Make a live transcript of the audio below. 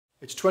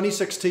It's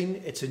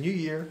 2016, it's a new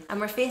year.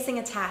 And we're facing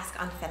a task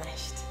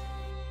unfinished.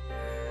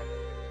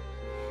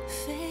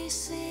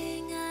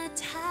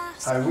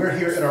 We're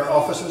here in our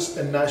offices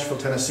in Nashville,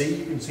 Tennessee.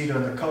 You can see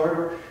down the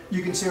corridor.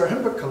 You can see our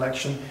hymn book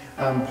collection,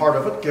 part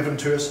of it given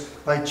to us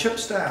by Chip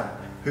Stam,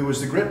 who was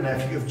the great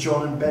nephew of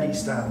John and Betty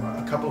Stam,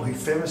 a couple who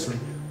famously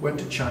went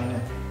to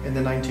China in the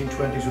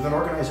 1920s with an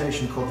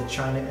organisation called the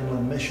China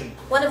Inland Mission.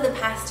 One of the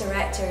past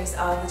directors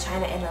of the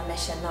China Inland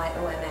Mission, now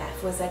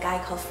OMF, was a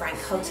guy called Frank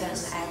Houghton, a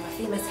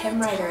famous hymn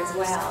writer as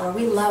well.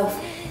 We love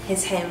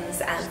his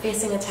hymns, and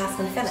Facing a Task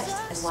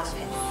Unfinished is one of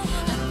his.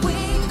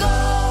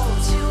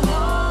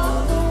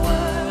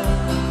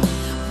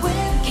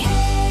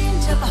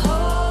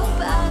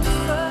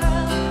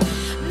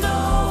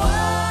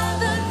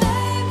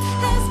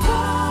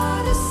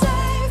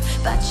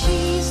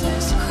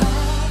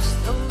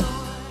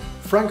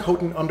 Frank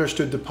Houghton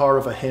understood the power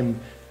of a hymn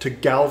to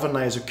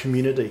galvanise a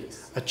community,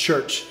 a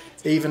church,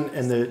 even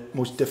in the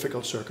most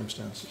difficult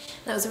circumstances.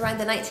 It was around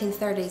the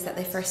 1930s that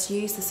they first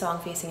used the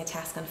song Facing a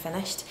Task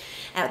Unfinished.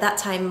 At that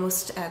time,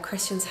 most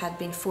Christians had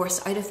been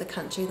forced out of the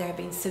country. There had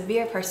been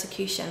severe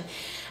persecution,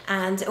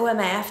 and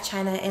OMF,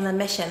 China Inland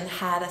Mission,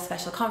 had a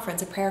special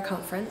conference, a prayer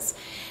conference,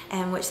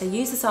 in which they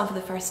used the song for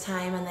the first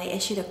time, and they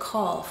issued a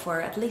call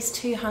for at least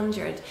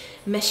 200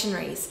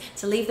 missionaries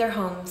to leave their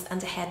homes and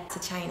to head to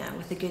China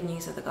with the good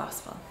news of the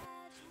gospel.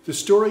 The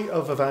story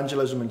of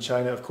evangelism in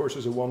China, of course,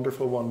 is a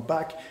wonderful one.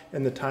 Back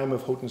in the time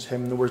of Houghton's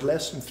hymn, there were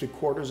less than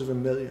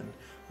 750,000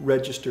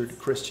 registered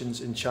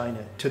Christians in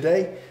China.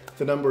 Today,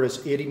 the number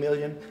is 80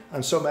 million,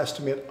 and some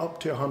estimate up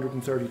to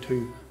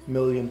 132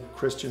 million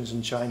Christians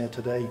in China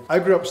today. I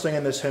grew up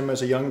singing this hymn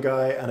as a young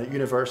guy and at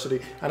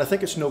university, and I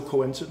think it's no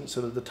coincidence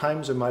that at the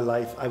times in my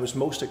life I was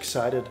most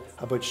excited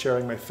about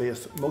sharing my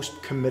faith,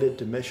 most committed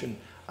to mission.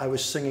 I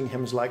was singing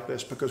hymns like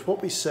this because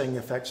what we sing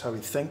affects how we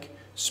think,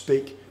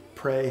 speak,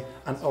 pray,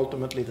 and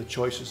ultimately the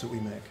choices that we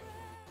make.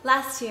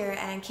 Last year,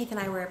 Keith and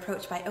I were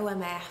approached by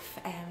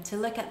OMF to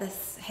look at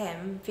this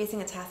hymn,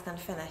 Facing a Task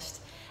Unfinished,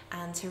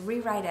 and to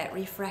rewrite it,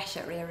 refresh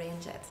it,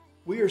 rearrange it.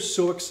 We are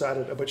so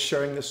excited about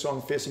sharing this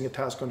song, Facing a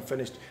Task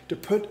Unfinished, to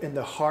put in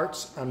the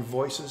hearts and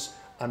voices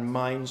and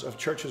minds of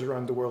churches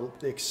around the world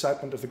the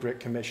excitement of the Great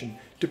Commission,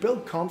 to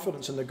build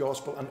confidence in the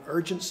gospel and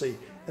urgency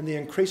in the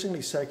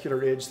increasingly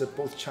secular age that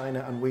both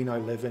China and we now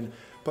live in,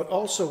 but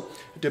also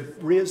to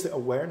raise the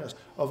awareness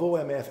of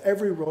OMF.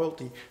 Every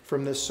royalty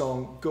from this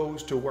song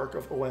goes to work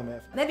of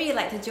OMF. Maybe you'd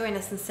like to join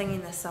us in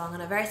singing this song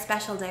on a very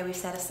special day we've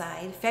set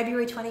aside,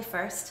 February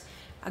 21st,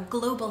 a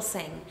global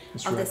sing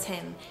of this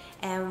hymn.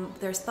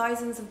 There's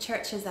thousands of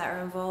churches that are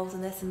involved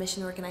in this, and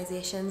mission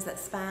organisations that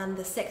span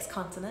the 6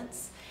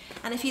 continents.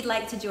 And if you'd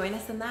like to join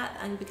us in that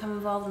and become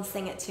involved and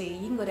sing it too,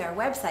 you can go to our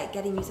website,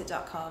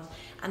 gettymusic.com,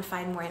 and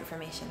find more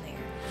information there.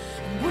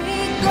 We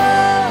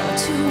go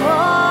to